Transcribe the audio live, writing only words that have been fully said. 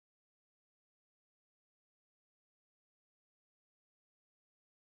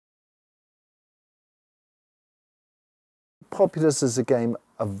Populous as a game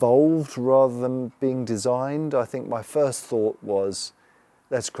evolved rather than being designed. I think my first thought was,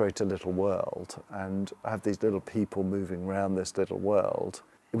 let's create a little world and have these little people moving around this little world.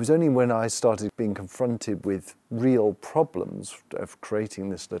 It was only when I started being confronted with real problems of creating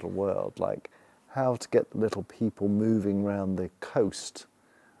this little world, like how to get the little people moving around the coast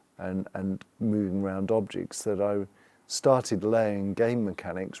and moving around objects, that I started laying game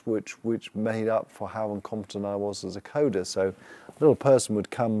mechanics which made up for how incompetent I was as a coder. So a little person would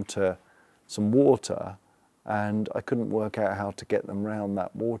come to some water and I couldn't work out how to get them around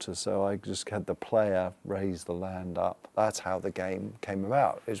that water, so I just had the player raise the land up. That's how the game came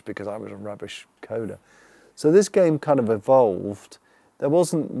about, is because I was a rubbish coder. So this game kind of evolved. There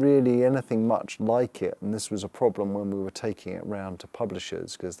wasn't really anything much like it, and this was a problem when we were taking it around to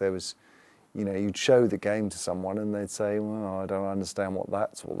publishers, because there was, you know, you'd show the game to someone and they'd say, well, I don't understand what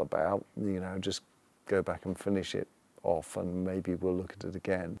that's all about, you know, just go back and finish it off and maybe we'll look at it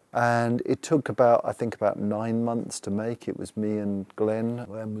again. And it took about, I think, about 9 months to make. It was me and Glenn.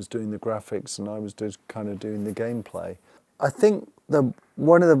 Glenn was doing the graphics and I was just kind of doing the gameplay. I think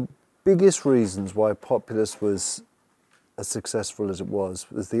one of the biggest reasons why Populous was as successful as it was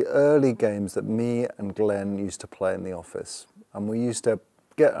the early games that me and Glenn used to play in the office. And we used to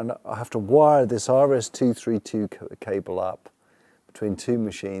I have to wire this RS-232 cable up between two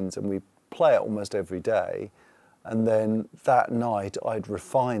machines, and we play it almost every day. And then that night I'd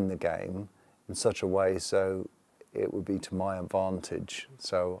refine the game in such a way so it would be to my advantage.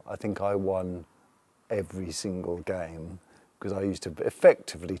 So I think I won every single game because I used to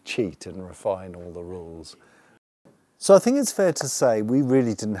effectively cheat and refine all the rules. So I think it's fair to say we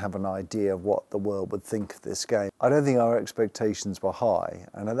really didn't have an idea of what the world would think of this game. I don't think our expectations were high,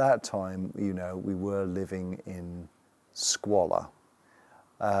 and at that time, you know, we were living in squalor.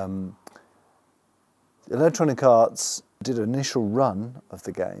 Electronic Arts did an initial run of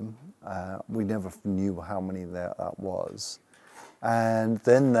the game. We never knew how many that was. And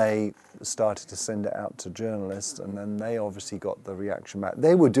then they started to send it out to journalists, and then they obviously got the reaction back.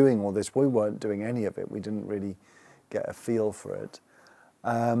 They were doing all this, we weren't doing any of it. We didn't really get a feel for it.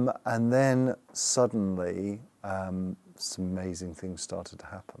 And then suddenly, some amazing things started to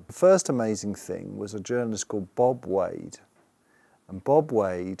happen. The first amazing thing was a journalist called Bob Wade. And Bob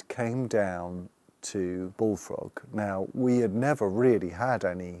Wade came down to Bullfrog. Now, we had never really had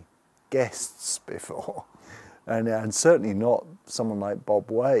any guests before, and certainly not someone like Bob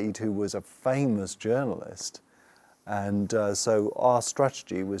Wade, who was a famous journalist. And so our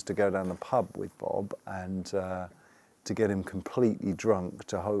strategy was to go down the pub with Bob and to get him completely drunk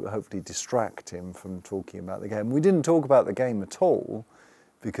to hopefully distract him from talking about the game. We didn't talk about the game at all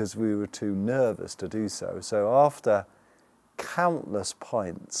because we were too nervous to do so. So after countless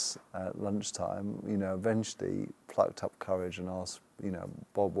pints at lunchtime, you know, eventually plucked up courage and asked, you know,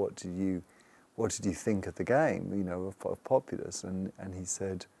 Bob, what did you think of the game, you know, of Populous? And he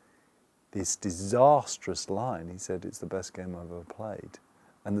said this disastrous line. He said, it's the best game I've ever played.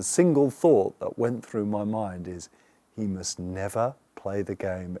 And the single thought that went through my mind is, he must never play the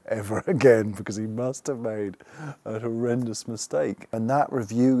game ever again, because he must have made a horrendous mistake. And that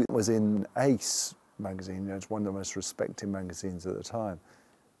review was in Ace magazine. You know, it's one of the most respected magazines at the time.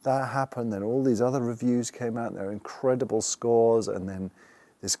 That happened, then all these other reviews came out, there were incredible scores, and then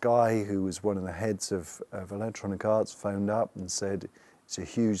this guy who was one of the heads of Electronic Arts phoned up and said it's a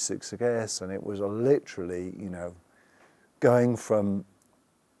huge success, and it was literally, you know, going from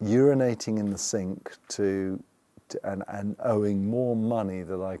urinating in the sink and owing more money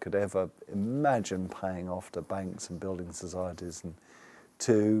than I could ever imagine paying off to banks and building societies, and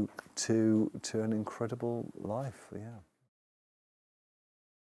to an incredible life, yeah.